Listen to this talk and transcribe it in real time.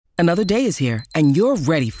Another day is here, and you're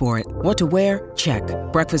ready for it. What to wear? Check.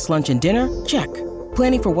 Breakfast, lunch, and dinner? Check.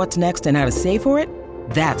 Planning for what's next and how to save for it?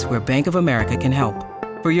 That's where Bank of America can help.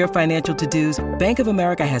 For your financial to-dos, Bank of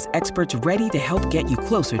America has experts ready to help get you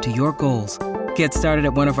closer to your goals. Get started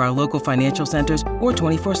at one of our local financial centers or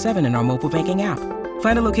 24/7 in our mobile banking app.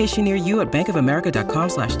 Find a location near you at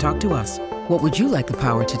bankofamerica.com/talktous. What would you like the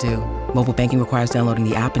power to do? Mobile banking requires downloading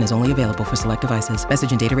the app and is only available for select devices.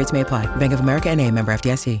 Message and data rates may apply. Bank of America N.A., member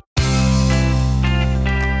FDIC.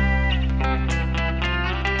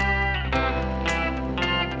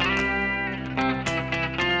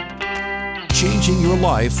 Changing your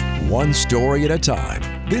life one story at a time.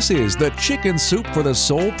 This is the Chicken Soup for the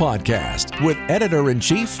Soul podcast with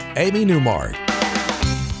Editor-in-Chief Amy Newmark.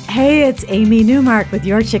 Hey, it's Amy Newmark with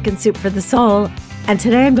your Chicken Soup for the Soul. And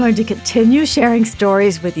today I'm going to continue sharing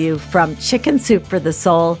stories with you from Chicken Soup for the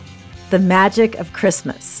Soul, The Magic of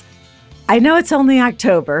Christmas. I know it's only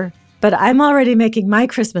October, but I'm already making my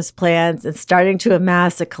Christmas plans and starting to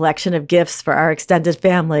amass a collection of gifts for our extended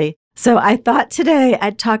family. So I thought today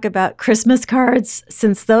I'd talk about Christmas cards,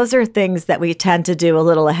 since those are things that we tend to do a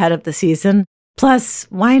little ahead of the season. Plus,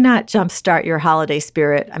 why not jumpstart your holiday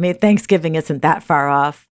spirit? I mean, Thanksgiving isn't that far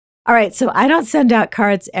off. All right, so I don't send out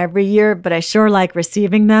cards every year, but I sure like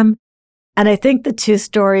receiving them. And I think the two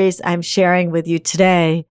stories I'm sharing with you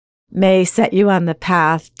today may set you on the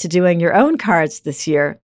path to doing your own cards this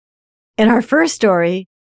year. In our first story,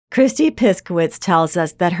 Christy Piskowitz tells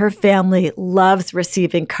us that her family loves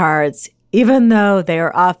receiving cards, even though they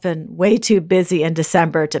are often way too busy in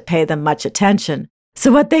December to pay them much attention.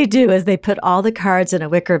 So what they do is they put all the cards in a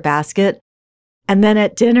wicker basket, and then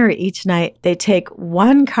at dinner each night, they take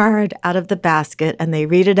one card out of the basket and they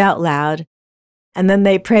read it out loud, and then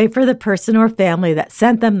they pray for the person or family that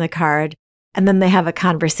sent them the card, and then they have a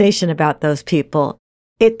conversation about those people.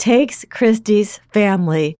 It takes Christy's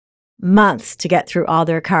family months to get through all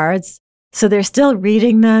their cards, so they're still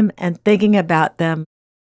reading them and thinking about them,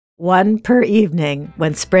 one per evening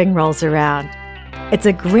when spring rolls around. It's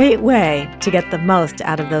a great way to get the most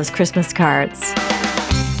out of those Christmas cards.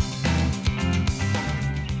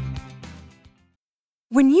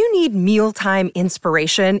 When you need mealtime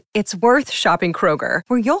inspiration, it's worth shopping Kroger,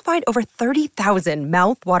 where you'll find over 30,000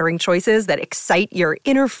 mouth-watering choices that excite your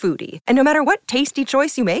inner foodie. And no matter what tasty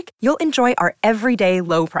choice you make, you'll enjoy our everyday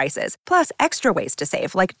low prices, plus extra ways to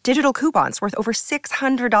save, like digital coupons worth over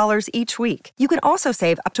 $600 each week. You can also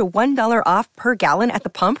save up to $1 off per gallon at the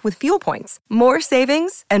pump with fuel points. More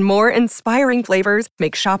savings and more inspiring flavors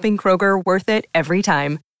make shopping Kroger worth it every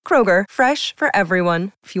time. Kroger, fresh for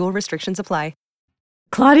everyone. Fuel restrictions apply.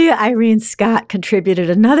 Claudia Irene Scott contributed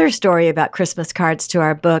another story about Christmas cards to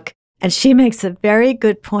our book, and she makes a very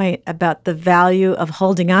good point about the value of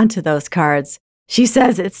holding on to those cards. She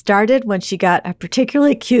says it started when she got a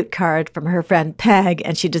particularly cute card from her friend Peg,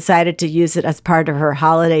 and she decided to use it as part of her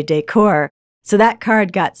holiday decor. So that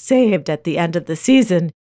card got saved at the end of the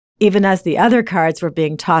season, even as the other cards were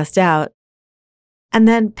being tossed out. And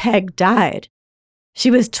then Peg died. She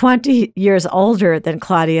was 20 years older than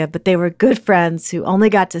Claudia, but they were good friends who only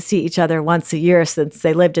got to see each other once a year since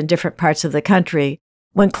they lived in different parts of the country.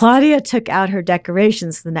 When Claudia took out her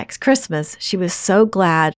decorations the next Christmas, she was so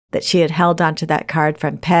glad that she had held onto that card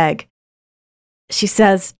from Peg. She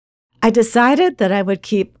says, "I decided that I would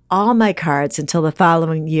keep all my cards until the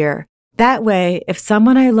following year. That way, if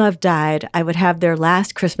someone I love died, I would have their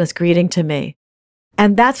last Christmas greeting to me."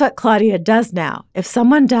 And that's what Claudia does now. If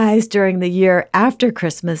someone dies during the year after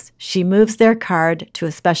Christmas, she moves their card to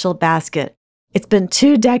a special basket. It's been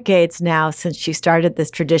 2 decades now since she started this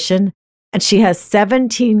tradition, and she has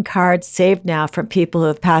 17 cards saved now from people who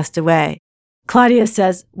have passed away. Claudia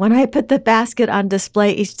says, "When I put the basket on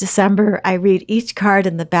display each December, I read each card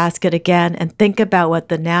in the basket again and think about what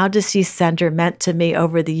the now deceased sender meant to me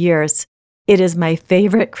over the years. It is my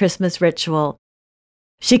favorite Christmas ritual."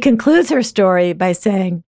 She concludes her story by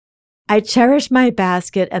saying, "I cherish my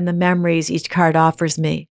basket and the memories each card offers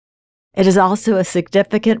me. It is also a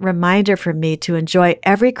significant reminder for me to enjoy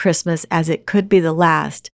every Christmas as it could be the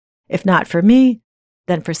last, if not for me,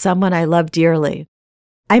 then for someone I love dearly."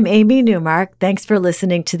 I'm Amy Newmark. Thanks for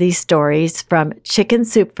listening to these stories from Chicken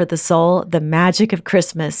Soup for the Soul, The Magic of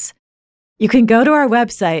Christmas. You can go to our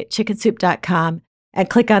website, chickensoup.com, and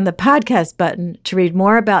click on the podcast button to read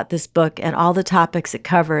more about this book and all the topics it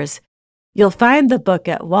covers. You'll find the book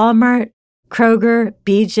at Walmart, Kroger,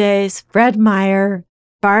 BJ's, Fred Meyer,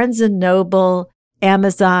 Barnes & Noble,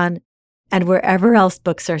 Amazon, and wherever else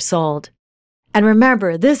books are sold. And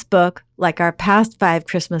remember, this book, like our past 5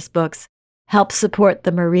 Christmas books, helps support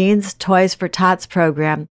the Marines Toys for Tots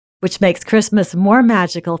program, which makes Christmas more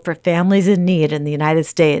magical for families in need in the United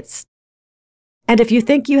States. And if you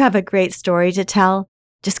think you have a great story to tell,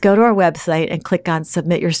 just go to our website and click on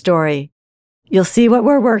Submit Your Story. You'll see what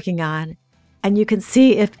we're working on, and you can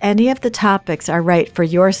see if any of the topics are right for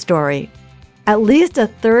your story. At least a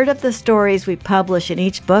third of the stories we publish in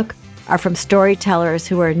each book are from storytellers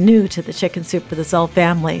who are new to the Chicken Soup for the Soul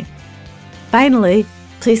family. Finally,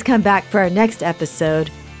 please come back for our next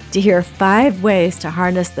episode to hear 5 ways to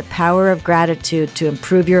harness the power of gratitude to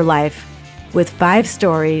improve your life, with 5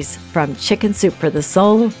 stories from Chicken Soup for the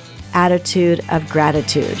Soul, Attitude of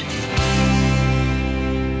Gratitude.